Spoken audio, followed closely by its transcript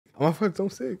My fuck,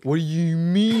 don't say it. What do you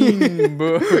mean,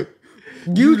 bro?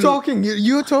 You're talking.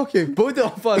 Both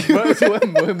of us, bro.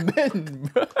 We're men,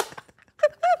 bro.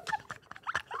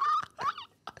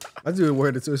 I do a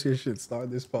word association. Start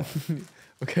this part.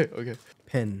 Okay.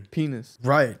 Pen. Penis.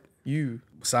 Right. You.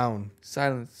 Sound.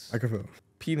 Silence. Microphone.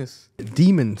 Penis.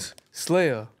 Demons.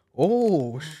 Slayer.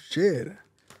 Oh shit.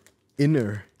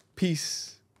 Inner.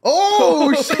 Peace.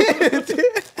 Oh shit.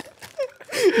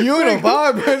 You're in a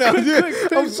vibe right now,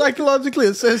 dude. I'm psychologically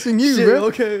assessing you, Shit, bro.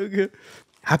 okay.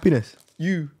 Happiness.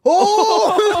 You.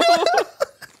 Oh.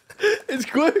 It's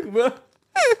quick, bro.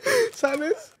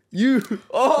 Sadness. You.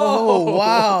 Oh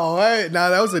wow. Right. Nah,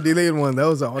 that was a delayed one. That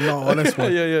was an honest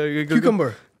one. Yeah. Go.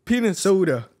 Cucumber. Penis.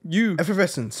 Soda. You.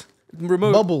 Effervescence.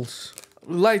 Remote. Bubbles.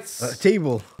 Lights.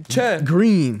 Table. Chair.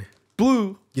 Green.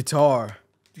 Blue. Guitar.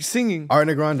 Singing.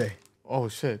 Ariana Grande. Oh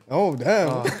shit. Oh damn.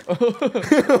 Oh,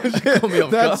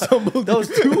 shit. That's That was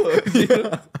 2 words. You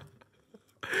know?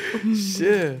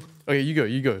 Shit. Okay,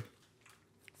 you go.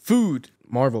 Food.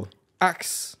 Marvel.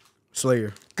 Axe.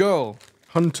 Slayer. Girl.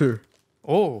 Hunter.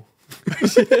 Oh.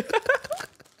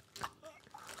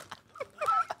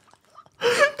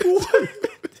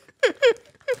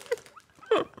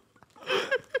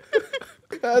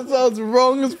 That sounds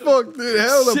wrong as fuck, dude.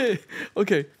 Hell no. Shit.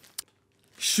 Okay.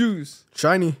 Shoes.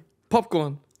 Shiny.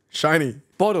 Popcorn. Shiny.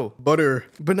 Bottle. Butter.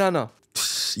 Banana.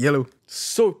 Yellow.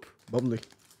 Soap. Bubbly.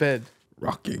 Bed.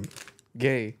 Rocking.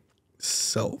 Gay.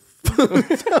 Self.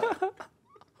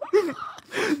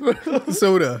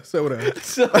 Soda.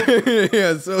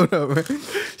 Yeah, soda, man.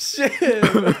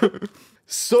 Shit.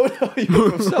 Soda. You go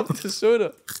from self to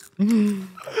soda. You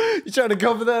trying to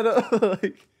cover that up?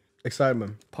 Like,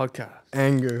 Excitement. podcast.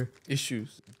 Anger.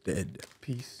 Issues. Dead.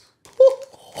 Peace.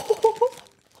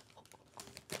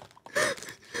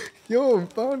 Yo, I'm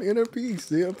found inner peace,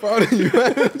 dude. I'm proud of you,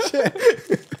 man. Shit.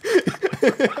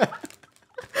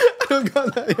 I don't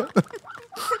got that yet.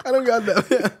 I don't got that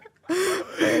yet.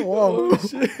 Oh, wow. Oh,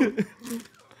 shit.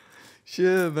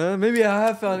 Shit, man. Maybe I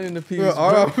have found inner peace. Bro,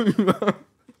 R.I.P., man.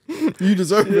 You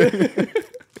deserve it.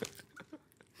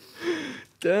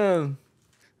 Damn.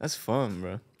 That's fun,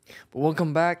 bro. But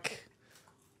welcome back.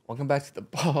 Welcome back to the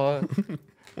pod.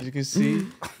 As you can see.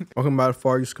 Welcome back to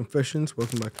Far East Confessions.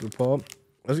 Welcome back to the pod.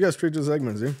 Let's get straight to the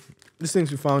segments, eh? These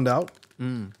things we found out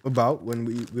about when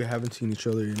we haven't seen each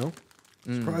other, you know?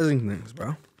 Surprising things,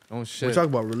 bro. Oh, shit. We talk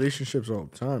about relationships all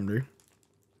the time, dude.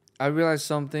 I realized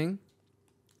something.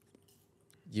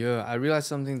 Yeah, I realized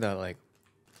something that, like,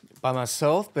 by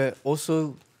myself, but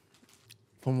also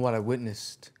from what I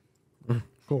witnessed.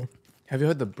 Cool. Have you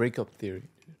heard the breakup theory?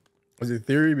 Is there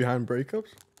theory behind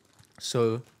breakups?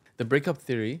 So, the breakup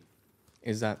theory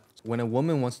is that when a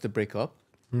woman wants to break up,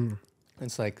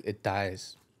 it's like it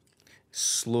dies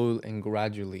slow and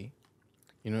gradually.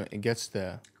 You know, it gets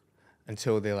there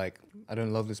until they're like, I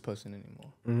don't love this person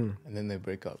anymore. And then they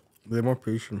break up. They're more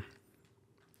patient.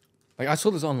 Like, I saw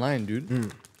this online,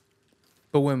 dude.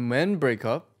 But when men break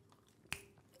up,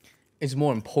 it's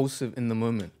more impulsive in the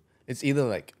moment. It's either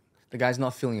like the guy's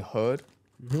not feeling heard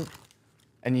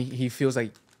and he feels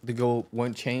like the girl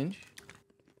won't change.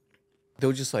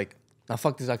 They'll just like, nah,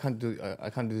 fuck this, I can't do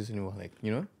this anymore. Like,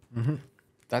 you know?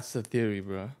 That's the theory,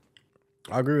 bro.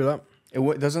 I agree with that.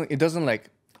 It doesn't like,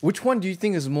 which one do you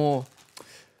think is more?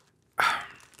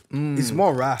 It's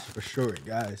more rash for sure,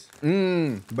 guys.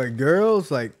 But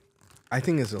girls, like, I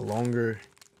think it's a longer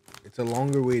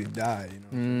way to die, you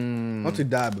know? Not to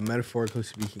die, but metaphorically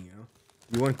speaking, you know?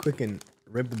 You want quick and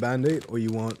rip the Band-Aid, or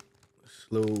you want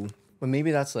slow? But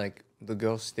maybe that's like the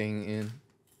girl staying in,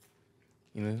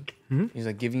 you know? He's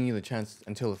like giving you the chance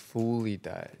until it fully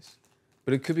dies.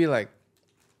 But it could be like,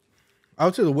 I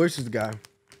would say the worst is the guy.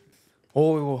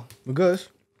 oh, Because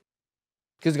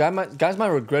guys might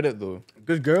regret it though.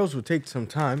 Because girls will take some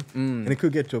time, and it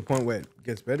could get to a point where it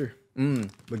gets better.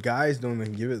 But guys don't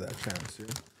even give it that chance. You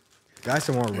know? Guys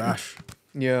are more rash.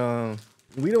 Yeah.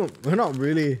 We're not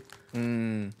really.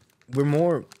 We're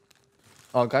more.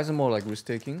 Oh, guys are more like risk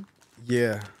taking.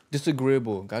 Yeah.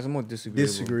 Disagreeable. Guys are more disagreeable.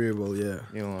 Disagreeable. Yeah.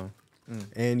 You know.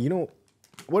 And you know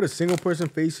what a single person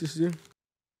faces, dude?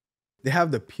 They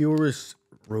have the purest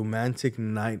romantic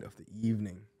night of the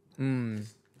evening.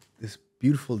 This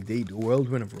beautiful date, the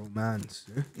whirlwind of romance.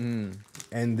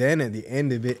 And then at the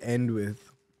end of it, end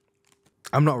with,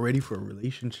 I'm not ready for a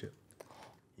relationship.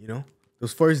 You know?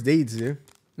 Those first dates, yeah?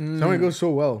 Something goes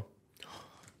so well.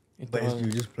 But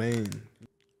you're just playing.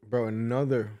 Bro,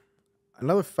 another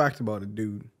fact about a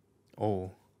dude. Oh.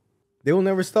 They will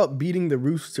never stop beating the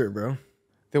rooster, bro.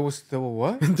 There were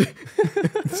what?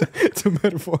 It's a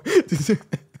metaphor.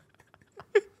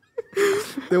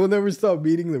 They will never stop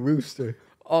beating the rooster.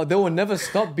 Oh, they will never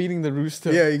stop beating the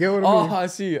rooster. Yeah, you get what I Oh, mean? I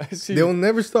see. They'll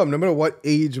never stop, no matter what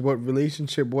age, what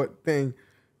relationship, what thing.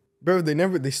 Bro,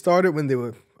 they started when they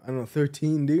were, I don't know,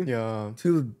 13, dude. Yeah.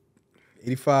 Till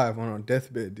 85 on our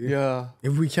deathbed, dude. Yeah.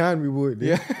 If we can, we would, dude.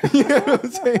 Yeah. You know what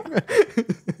I'm saying?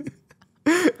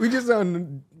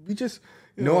 we just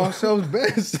know ourselves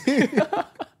best.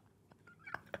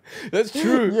 That's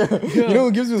true. Yeah. You know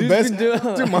what gives me the best?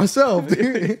 To myself,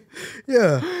 dude.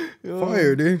 Yeah.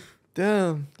 Fire, dude.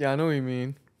 Damn. Yeah, I know what you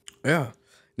mean. Yeah.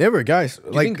 Never, guys. Do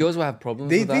you think girls will have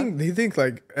problems with that? They think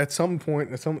like at some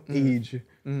point, at some age,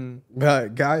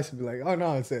 guys will be like, oh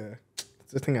no, it's a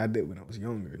thing I did when I was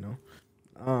younger, you know?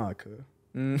 Ah, cool.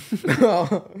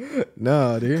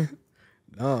 Nah, dude.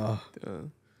 Nah.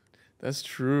 That's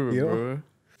true, You know? bro.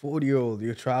 40-year-old,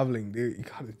 you're traveling, dude. You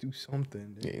gotta do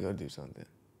something, dude. Yeah, you gotta do something.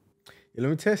 Yeah, let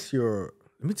me test your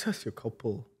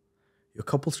couple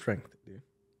strength, dude.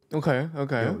 Okay.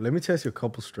 Yo, let me test your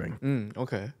couple strength.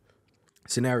 Okay.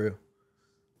 Scenario.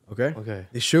 Okay? Okay.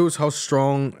 It shows how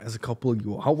strong as a couple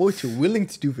you are. What you're willing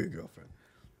to do for your girlfriend.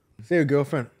 Say your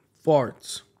girlfriend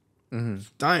farts.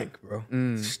 Stank, bro.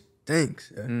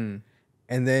 Stinks. Yeah.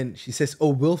 And then she says, oh,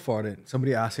 Will farted.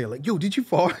 Somebody asks her, like, yo, did you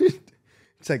fart?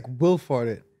 It's like, Will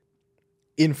farted.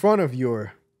 In front of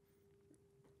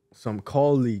some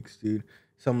colleagues, dude.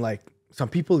 Some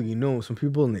people you know, some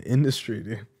people in the industry,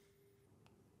 dude.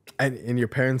 And your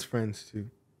parents' friends, too.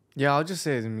 Yeah, I'll just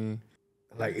say it to me.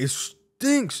 Like, it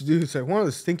stinks, dude. It's like one of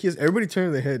the stinkiest. Everybody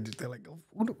turns their head. They're like, oh,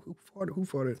 who farted? Who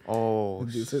farted? Oh,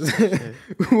 Dude, shit.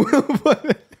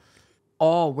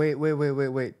 Oh,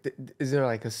 wait. Is there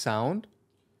like a sound?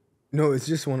 No, it's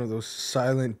just one of those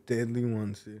silent, deadly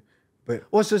ones, dude. But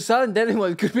Oh, so silent deadly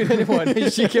one could be anyone.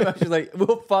 And she came out, she's like,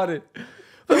 Will farted.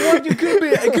 But what? It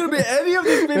could be any of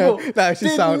these people. No, actually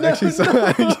sound.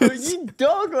 You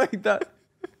dog like that.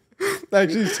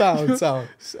 Actually sound.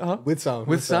 Huh? With sound.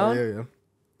 With sound? Yeah.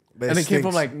 But And it came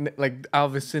from stinks. like our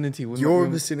vicinity. Your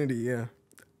vicinity, yeah.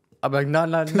 I'm like, nah.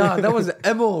 That was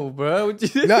Emo, bro. What you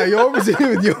think? Nah, your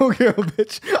vicinity with your girl,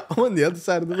 bitch. I'm on the other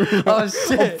side of the room. Oh,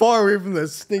 shit. I'm far away from that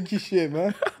stinky shit,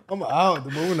 man. I'm out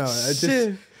the moment now. I just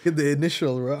Shit. get the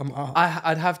initial, bro. I'm out.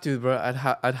 I'd have to, bro.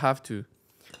 I'd have to.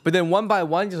 But then one by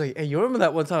one, just like, hey, you remember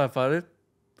that one time I farted?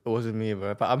 It wasn't me,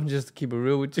 bro. But I'm just keep it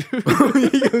real with you. You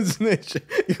gonna snitch.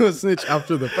 You gonna snitch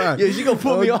after the fact. Yeah, she gonna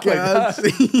put me off like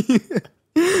that.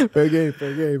 Fair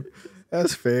game.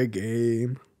 That's fair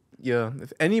game. Yeah,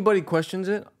 if anybody questions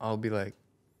it, I'll be like,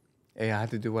 hey, I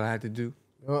had to do what I had to do.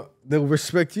 They'll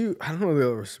respect you. I don't know.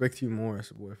 They'll respect you more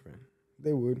as a boyfriend.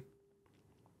 They would.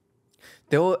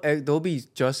 They'll be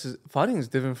just as farting is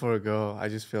different for a girl. I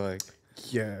just feel like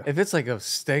Yeah. if it's like a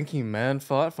stanky man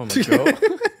fart from a girl,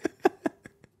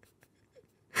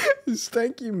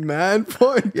 Stanky man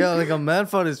fart. yeah, like a man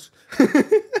fart is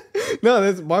No,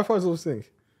 that's my farts don't stink.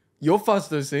 your farts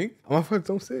don't stink. My farts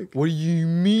don't stink. What do you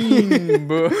mean,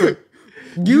 bro?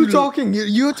 You're talking.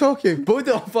 Both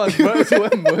of farts, bro.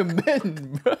 We're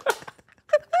men, bro.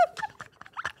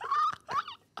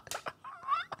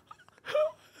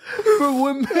 Bro,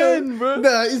 we're men, bro.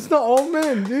 Nah, it's not all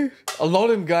men, dude. A lot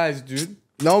of them guys, dude.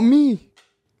 Not me.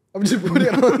 I'm just putting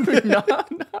it on there. No.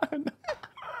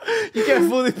 You can't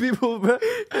fool these people, bro.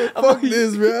 Fuck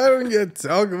this, bro. I don't get to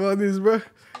talk about this, bro.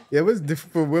 Yeah, but it's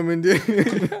different for women, dude.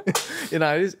 You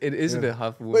know, it is a bit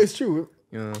hard for But women. it's true.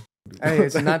 You know. Hey,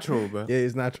 it's natural, bro. Yeah,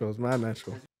 it's natural. It's my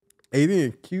natural. Hey, you think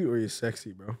you're cute or you're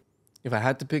sexy, bro? If I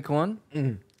had to pick one,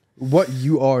 What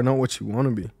you are, not what you want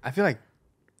to be. I feel like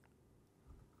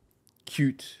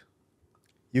cute.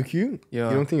 You cute? Yeah.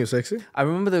 You don't think you're sexy? I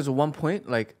remember there was one point,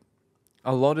 like,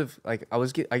 a lot of, like,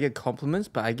 I get compliments,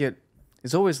 but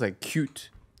it's always, like, cute.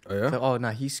 Oh, yeah? It's like, oh,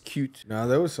 nah, he's cute. Nah,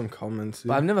 there was some comments.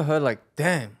 But I've never heard, like,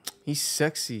 damn, he's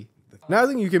sexy. Now I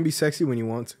think you can be sexy when you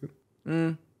want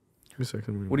to. Be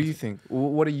sexy when you What want do you think?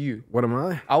 What are you? What am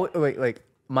I? Wait, like,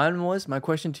 my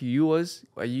question to you was,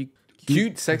 are you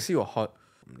cute, sexy, or hot?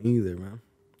 Neither, man.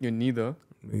 You're neither.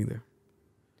 Neither.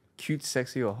 Cute,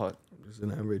 sexy, or hot? Just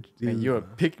an average dude. And you're a man.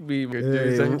 pick me.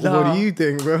 Hey, Like, what nah. do you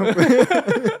think, bro?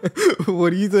 What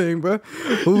do you think, bro?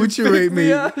 Who would you rate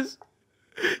me? Ass.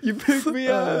 You pick me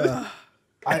up.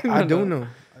 I don't know.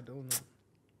 I don't know.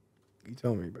 You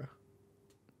tell me, bro.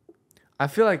 I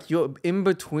feel like you're in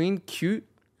between cute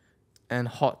and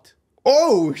hot.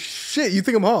 Oh shit! You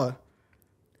think I'm hot?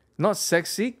 Not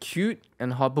sexy, cute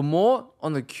and hot, but more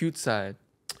on the cute side.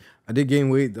 I did gain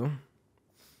weight though.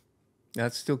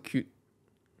 That's still cute,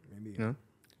 Maybe. you know?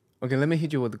 Okay, let me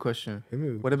hit you with the question. Hit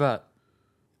me with- What about,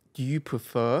 do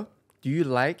you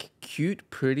like cute,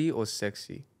 pretty, or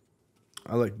sexy?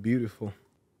 I like beautiful.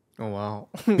 Oh, wow.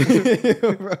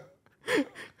 Bro.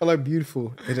 I like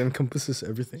beautiful. It encompasses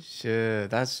everything.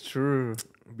 Shit, that's true.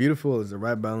 Beautiful is the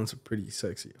right balance of pretty,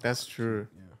 sexy. That's true.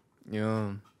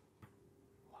 Yeah.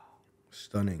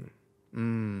 Stunning.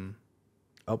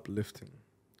 Uplifting.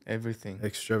 Everything.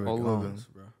 Extravagant,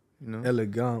 bro. You know?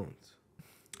 Elegant.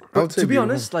 To be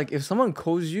honest, like if someone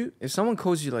calls you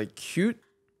like cute,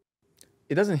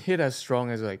 it doesn't hit as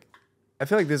strong as like. I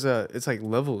feel like it's like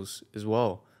levels as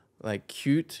well. Like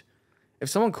cute. If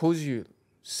someone calls you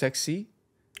sexy,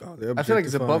 I feel like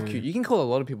it's above cute. You can call a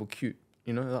lot of people cute.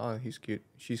 You know, oh, he's cute.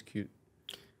 She's cute.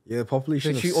 Yeah, the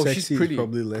population of sexy is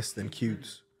probably less than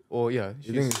cute. Or yeah,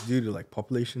 you think it's due to like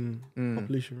population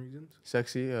reasons?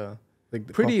 Sexy, yeah.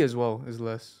 Like pretty as well is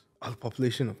less. The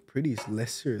population of pretty is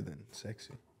lesser than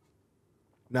sexy.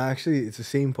 No, actually, it's the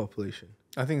same population.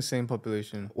 I think same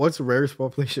population. What's the rarest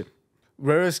population?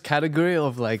 Rarest category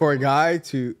of like for a guy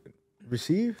to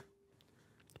receive?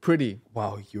 Pretty.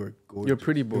 Wow, you're gorgeous. You're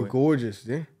pretty boy. You're gorgeous,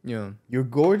 dude. Yeah. You're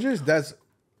gorgeous. That's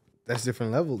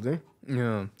different level, dude.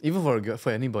 Yeah. Even for a girl,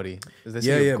 for anybody.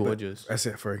 You're gorgeous. I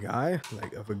said for a guy,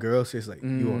 like if a girl says like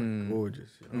you are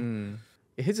gorgeous, you know?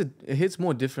 It hits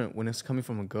more different when it's coming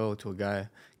from a girl to a guy.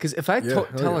 Because if I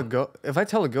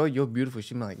tell a girl you're beautiful,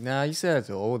 she'd be like, nah, you said that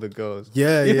to all the girls.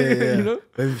 Yeah. You know?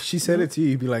 But if she said it to you,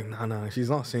 you'd be like, nah, she's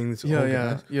not saying this to all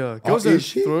guys. Yeah. Girls don't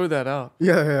throw that out.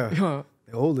 Yeah.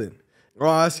 They hold it. Or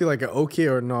I'll ask you like an okay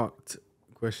or not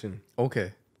question.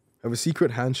 Okay. Have a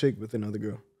secret handshake with another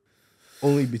girl.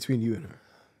 Only between you and her.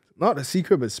 Not a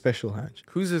secret, but special handshake.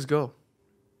 Who's this girl?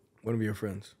 One of your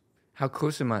friends. How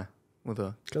close am I with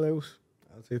her? Close.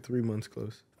 I'd say 3 months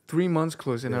close. 3 months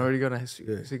close and I already got a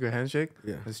secret handshake?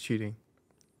 Yeah. That's cheating.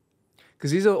 Because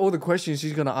these are all the questions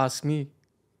she's going to ask me.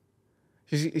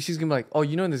 She's going to be like, oh,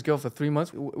 you know this girl for 3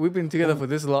 months? We've been together for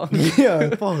this long. Yeah,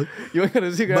 fuck. You want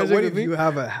to secret handshake with me? But what if you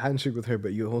have a handshake with her,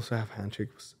 but you also have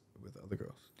handshakes with other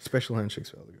girls? Special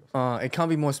handshakes with other girls. It can't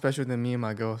be more special than me and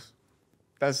my girls.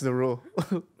 That's the rule.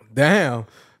 Damn.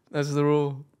 That's the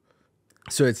rule.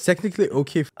 So it's technically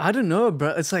okay. I don't know,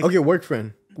 bro. It's like... Okay, work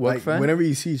friend. Work friend? Whenever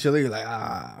you see each other, you're like,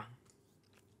 ah.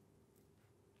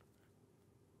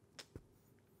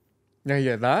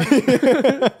 Yeah,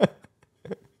 that?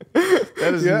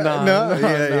 That is not.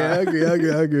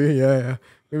 I agree. Yeah.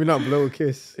 Maybe not blow a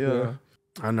kiss. Yeah.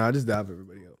 I know, I just dab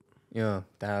everybody up. Yeah,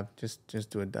 dab. Just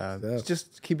do a dab.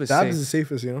 Just keep it dab safe. Dab is the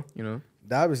safest, you know? You know?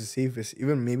 Dab is the safest.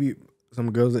 Even maybe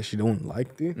some girls that she don't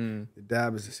like, dude. The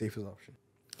dab is the safest option.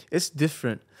 It's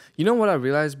different. You know what I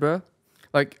realized, bro?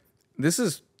 Like, this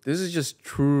is just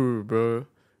true, bro.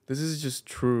 This is just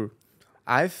true.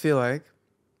 I feel like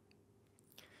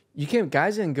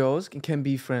guys and girls can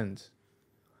be friends.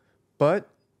 But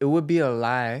it would be a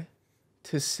lie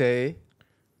to say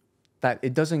that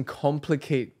it doesn't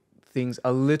complicate things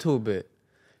a little bit.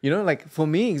 You know, like for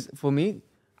me,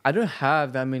 I don't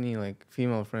have that many like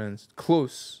female friends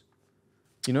close,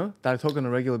 you know, that I talk on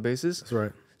a regular basis. That's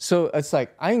right. So it's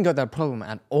like, I ain't got that problem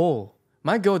at all.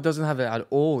 My girl doesn't have it at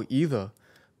all either.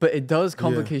 But it does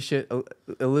complicate shit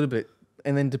a little bit.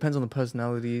 And then depends on the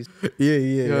personalities.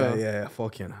 Yeah.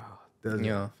 Fucking doesn't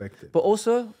affect it. But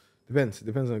also... Depends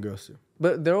on the girls too.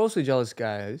 But there are also jealous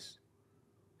guys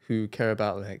who care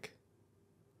about like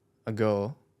a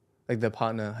girl, like their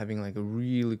partner having like a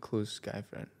really close guy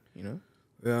friend, you know?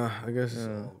 Yeah, I guess it's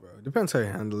all, bro. Depends how you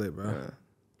handle it, bro.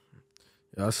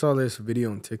 Yeah, I saw this video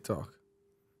on TikTok.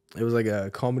 It was like a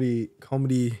comedy.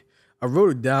 I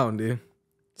wrote it down, dude.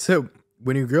 So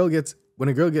when a girl gets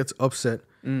upset,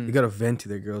 they gotta vent to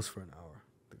their girls for an hour.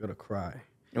 They gotta cry.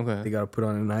 Okay. They gotta put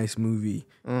on a nice movie.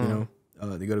 You know.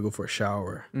 They gotta go for a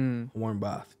shower, a warm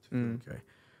bath. Okay.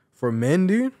 For men,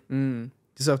 dude,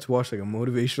 just have to watch like a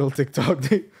motivational TikTok,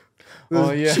 dude.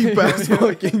 Cheap ass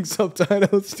fucking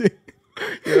subtitles, dude.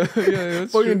 Yeah,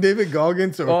 fucking David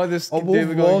Goggins or this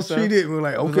David Wall Street. We're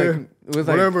like, okay, with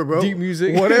whatever, like bro. Deep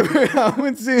music, whatever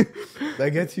happens, dude.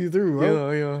 That gets you through,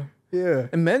 bro. Yeah.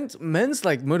 And men's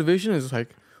like motivation is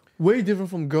like way different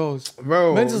from girls,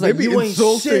 bro. Men's is like, they be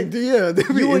insulting. Yeah, they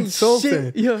be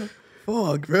insulting. Yeah.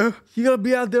 Fuck, bro. You gotta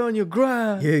be out there on your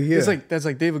grind. Yeah. It's like that's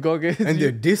like David Goggins. And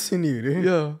they're dissing you, dude.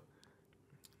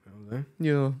 Yeah.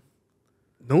 Yeah.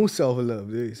 No self-love,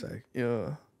 dude. It's like,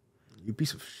 yeah. You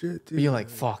piece of shit, dude. But you're like,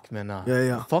 fuck, man. Nah.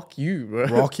 Yeah. Fuck you, bro.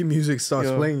 Rocky music starts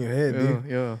playing in your head, dude.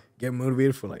 Yeah. Get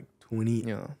motivated for like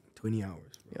 20 hours. Bro.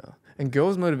 Yeah. And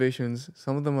girls' motivations,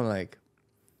 some of them are like,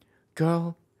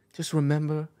 girl, just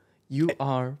remember, you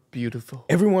are beautiful.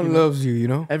 Everyone loves you, you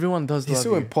know? Everyone does love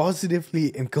you. He's so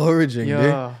positively encouraging,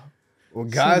 dude. Well,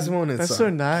 guys want it. That's so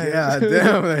nice. Yeah,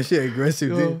 damn, that shit aggressive,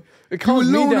 Yo, dude. it calms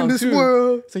You me alone down in this too.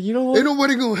 world. It's like, you know what? Ain't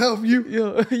nobody gonna help you.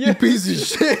 Yeah, You yeah. piece of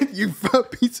shit. You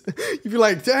fat piece. You be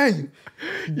like, dang,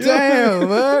 damn,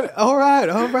 man. All right.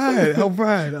 I'll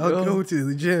go to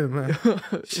the gym, man.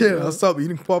 Shit, I'll stop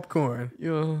eating popcorn.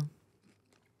 Yeah.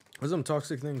 What's some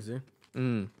toxic things,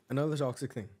 dude? Another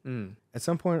toxic thing. At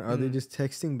some point, are they just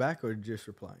texting back or just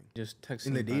replying? Just texting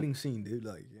In the back. dating scene, dude,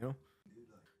 like, you know,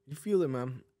 you feel it,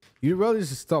 man. You'd rather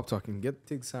just stop talking,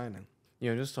 take signing.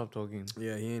 Yeah, just stop talking.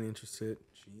 Yeah, he ain't interested.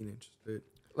 She ain't interested.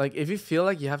 Like, if you feel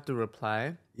like you have to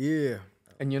reply Yeah.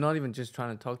 and you're not even just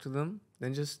trying to talk to them,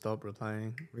 then just stop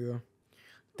replying. Yeah.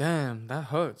 Damn, that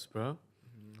hurts, bro.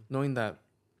 Knowing that.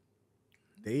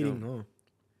 Dating, No. no.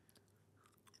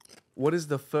 What is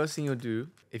the first thing you'll do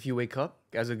if you wake up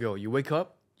as a girl? You wake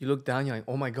up, you look down, you're like,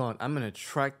 oh my God, I'm an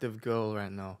attractive girl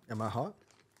right now. Am I hot?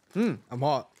 I'm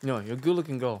hot. No, you're a good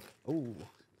looking girl. Oh.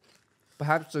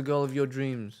 Perhaps the girl of your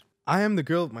dreams. I am the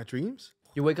girl of my dreams?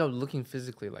 You wake up looking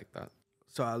physically like that.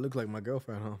 So I look like my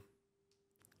girlfriend, huh?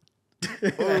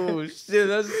 Oh shit,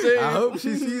 that's sick. I hope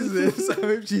she sees this. I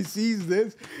hope she sees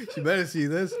this. She better see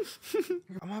this. I'm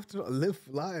gonna have to live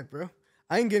live, bro.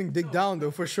 I ain't getting dick down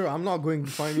though, for sure. I'm not going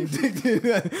to find you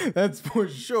dick. That's for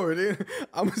sure, dude.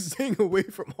 I'm staying away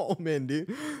from all men,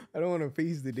 dude. I don't want to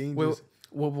face the dangers.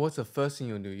 Well, what's the first thing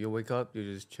you'll do? You wake up, you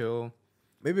just chill.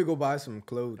 Maybe go buy some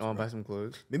clothes. Oh, bro. buy some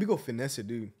clothes. Maybe go finesse a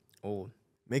dude. Oh,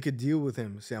 Make a deal with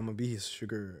him. Say I'm gonna be his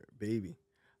sugar baby.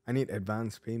 I need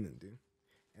advance payment, dude.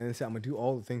 And then say I'm gonna do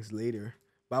all the things later.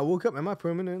 But I woke up. Am I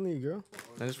permanently a girl?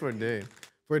 that's for a day.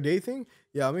 For a day thing?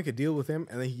 Yeah, I'll make a deal with him,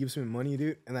 and then he gives me money,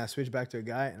 dude. And then I switch back to a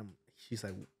guy, and she's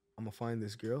like, I'm gonna find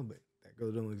this girl, but that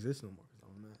girl don't exist no more.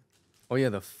 I'm mad. Oh yeah,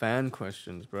 the fan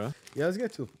questions, bro. Yeah, let's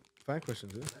get to fan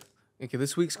questions, dude. Okay,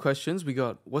 this week's questions we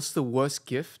got. What's the worst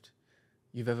gift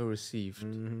you've ever received?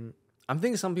 I'm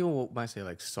thinking some people might say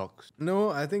like socks.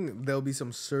 No, I think there'll be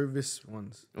some service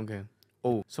ones. Okay.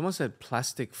 Oh, someone said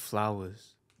plastic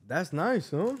flowers, That's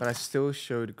nice, huh? but I still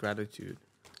showed gratitude.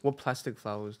 What plastic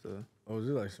flowers though? Oh, is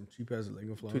it like some cheap ass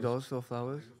Lego flowers? $2 for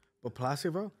flowers? But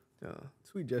plastic, bro? Yeah.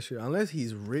 Sweet gesture. Unless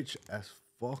he's rich as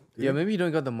fuck, dude. Yeah, maybe you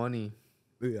don't got the money.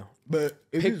 Yeah. But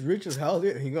if he's rich as hell,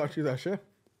 dude, he got you that shit,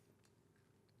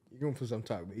 you're gonna feel some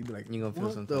type, but he'd be like, You gonna feel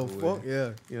what some the type of fuck? way.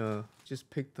 Yeah. Yeah. Just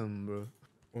pick them, bro.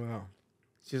 Wow.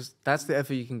 Just that's the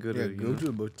effort you can go Yeah, to. go You know? to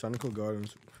the botanical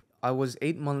gardens. I was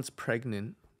 8 months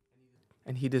pregnant,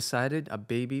 and he decided a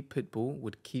baby pit bull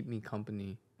would keep me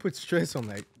company. Put stress on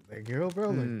that girl, bro.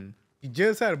 Like, Mm. you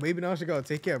just had a baby, now she gotta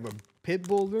take care of a pit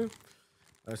bull, dude.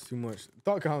 That's too much.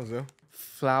 Thought counts, though.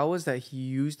 Flowers that he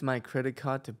used my credit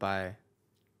card to buy.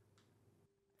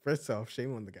 First off,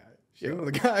 shame on the guy. Shame Yo. on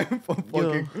the guy for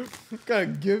fucking. What kind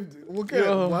of gift? What kind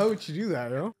Yo. of, why would you do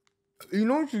that, yo? You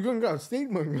know she's gonna get a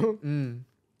statement, bro.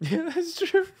 Yeah, that's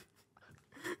true.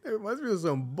 It reminds me of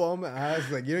some bum ass,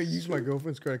 like, you know, use my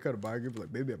girlfriend's credit card to buy a gift.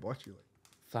 Like, baby, I bought you, like,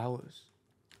 Flowers.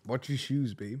 bought you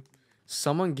shoes, babe.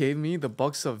 Someone gave me the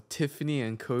box of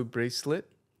Tiffany & Co.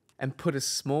 bracelet and put a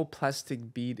small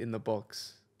plastic bead in the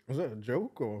box. Was that a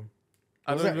joke or?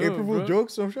 I Was don't that know, April Fool bro. joke,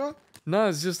 some shot? Nah,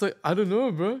 it's just like, I don't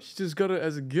know, bro. She just got it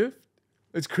as a gift.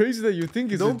 It's crazy that you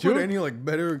think it's a Don't joke. put any, like,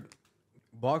 better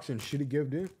box and shitty gift,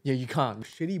 dude. Yeah, you can't.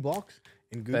 Shitty box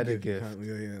and good Better gift. gift.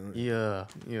 You can't- Yeah,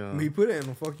 Yeah, yeah. But you put it in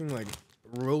a fucking, like,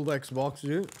 Rolex box,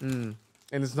 dude. And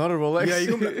it's not a Rolex. Yeah,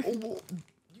 you're gonna be, you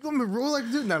gonna be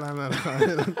Rolex, dude? No.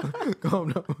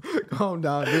 Calm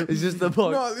down, dude. It's just the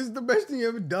box. No, this is the best thing you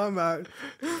ever done, man.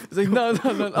 It's like, no.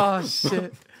 Oh,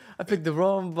 shit. I picked the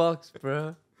wrong box,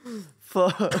 bro.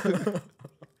 Fuck.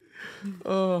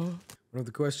 Oh. One of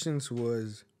the questions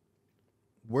was,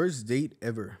 worst date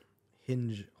ever?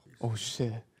 Hinge. Oh,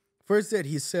 shit. First date,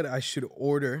 he said I should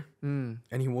order, Mm.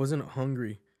 and he wasn't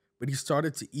hungry, but he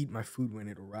started to eat my food when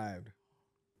it arrived.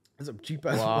 That's a cheap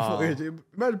ass Wow. motherfucker, dude.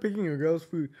 Imagine picking your girl's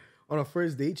food on a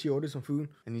first date. She orders some food.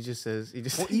 And he just says,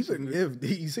 Or even if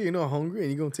you say you're not hungry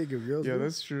and you're gonna take your girl's Yeah, food.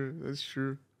 that's true. That's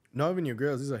true. Not even your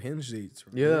girls. These are hinge dates.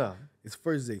 right? Yeah. It's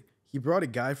first date. He brought a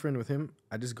guy friend with him.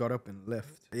 I just got up and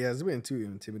left. Yeah, it's been too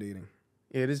intimidating.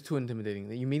 Yeah, it is too intimidating.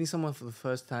 You're meeting someone for the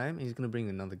first time, and he's gonna bring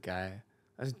another guy.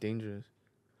 That's dangerous.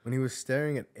 When he was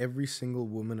staring at every single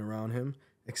woman around him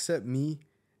except me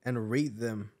and rate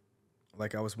them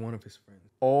like I was one of his friends.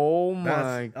 Oh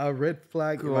my That's a red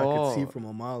flag if I could see God. from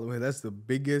a mile away. That's the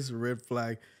biggest red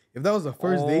flag. If that was the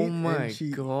first oh date, my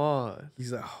and god!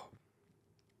 he's like, oh,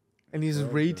 And he's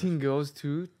Bro, rating girls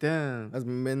too. Damn. that's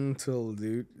mental,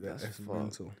 dude. That's That's fucked.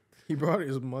 mental. He brought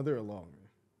his mother along.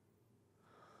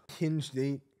 Hinge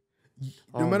date.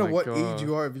 No Oh matter my what God. age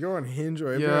you are, if you're on Hinge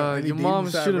or if you're Yeah, on any your dating mom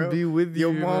site, shouldn't bro, be with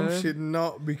your you, mom man. should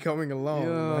not be coming along,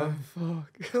 Yeah, man.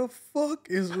 fuck. The fuck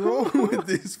is wrong with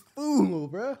this fool,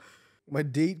 bro? My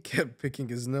date kept picking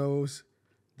his nose.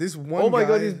 This one Oh my guy,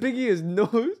 God, he's picking his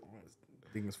nose.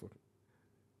 Thing is fucking.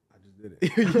 I just did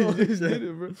it. You just did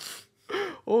it, bro.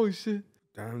 Oh shit.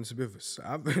 Damn, it's a bit of a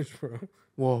savage, bro.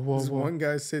 Whoa. This one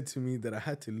guy said to me that I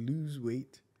had to lose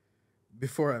weight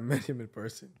before I met him in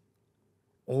person.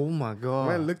 Oh my God.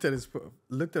 When I looked at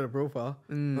her profile,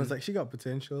 I was Mm. like, she got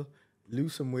potential.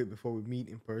 Lose some weight before we meet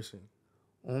in person.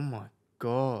 Oh my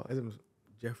God. That's some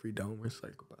Jeffrey Dahmer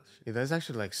psychopath shit. Yeah, that's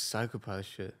actually like psychopath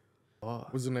shit. Oh.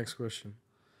 What's the next question?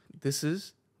 This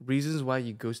is reasons why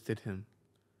you ghosted him.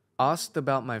 Asked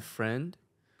about my friend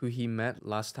who he met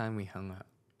last time we hung out.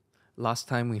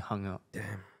 Damn.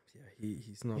 Yeah,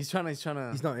 he's not. He's trying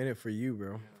to. He's not in it for you,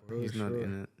 bro. For He's not sure.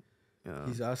 in it. Yeah.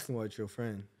 He's asking about your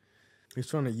friend. He's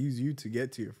trying to use you to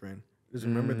get to your friend. Just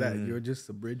remember that you're just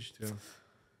a bridge to him.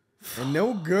 And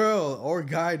no girl or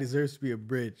guy deserves to be a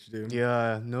bridge, dude.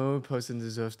 Yeah, no person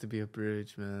deserves to be a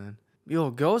bridge, man. Yo,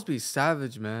 girls be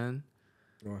savage, man.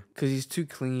 Why? Cause he's too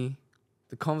clingy.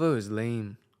 The convo is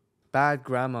lame. Bad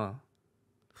grammar.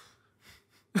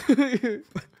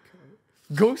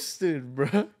 Ghosted,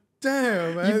 bruh.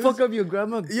 Damn, man. You fuck up your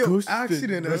grammar. Yo, ghosted,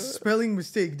 accident, a bruh. spelling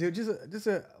mistake, dude. Just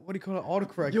a what do you call it?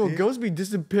 Autocorrect. Yo, dude. girls be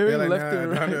disappearing They're like, left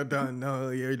and right. No, done. No,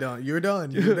 you're done. You're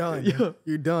done. You're done. Yeah.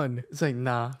 You're done. It's like,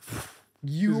 nah.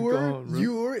 You're,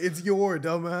 gone, it's your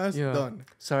dumbass. Yeah. Done.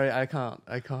 Sorry, I can't.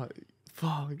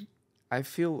 Fuck. I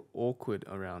feel awkward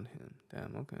around him.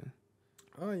 Damn, okay.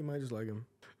 Oh, you might just like him.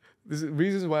 This is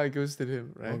reasons why I ghosted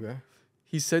him, right? Okay.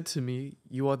 He said to me,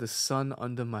 "You are the sun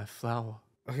under my flower."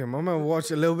 Okay, my man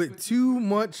watched a little bit too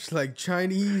much like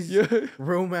Chinese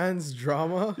romance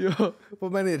drama. Yeah.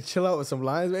 But man, need to chill out with some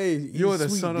lines. Hey, You are the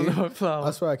sun under my flower.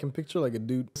 That's why I can picture like a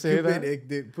dude. Say could be that? an ick,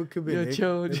 dude. Could be Yeah, an ick.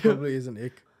 chill, It chill. probably is an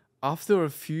ick. After a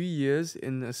few years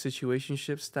in a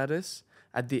situationship status,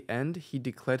 at the end, he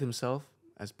declared himself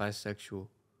as bisexual.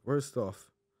 First off,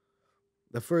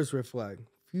 the first red flag.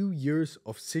 Few years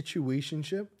of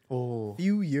situationship. Oh.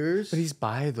 Few years. But he's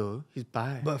bi, though. He's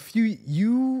bi. But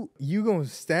you gonna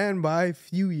stand by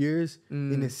few years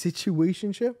in a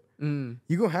situationship?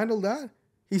 You gonna handle that?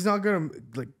 He's not gonna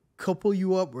like couple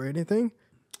you up or anything.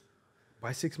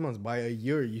 By 6 months, by a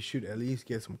year, you should at least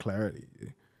get some clarity.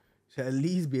 You should at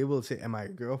least be able to say, "Am I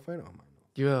your girlfriend or am I not?"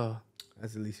 Yeah.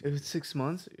 That's at least. If it's 6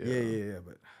 months? Yeah.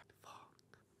 But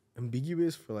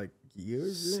ambiguous for like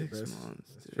years. 6 That's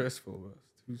months. Dude. stressful, bro.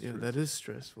 It's too Yeah, stressful. that is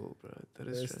stressful, bro.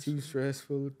 That's stressful. too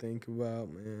stressful to think about,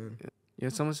 man. Yeah,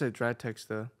 someone said dry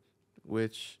texter,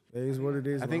 which It is what it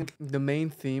is. I think the main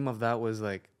theme of that was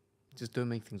like, just don't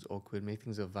make things awkward, make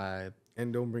things a vibe.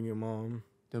 And don't bring your mom.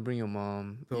 Don't bring your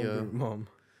mom. Don't bring your mom.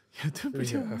 Yeah, don't bring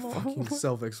your mom. Fucking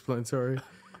self-explanatory.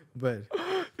 But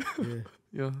yeah,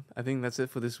 Yeah, I think that's it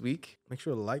for this week. make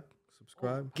sure to like,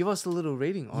 subscribe. Give us a little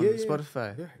rating on Yeah.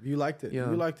 Spotify. Yeah, if you liked it, Yeah. if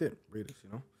you liked it, rate us.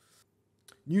 You know,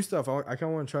 new stuff. I kind of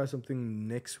want to try something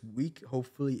next week.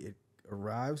 Hopefully, it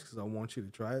arrives because I want you to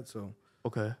try it. So,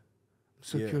 Okay. I'm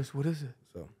so Yeah. curious. What is it?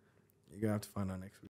 you're gonna have to find out next week.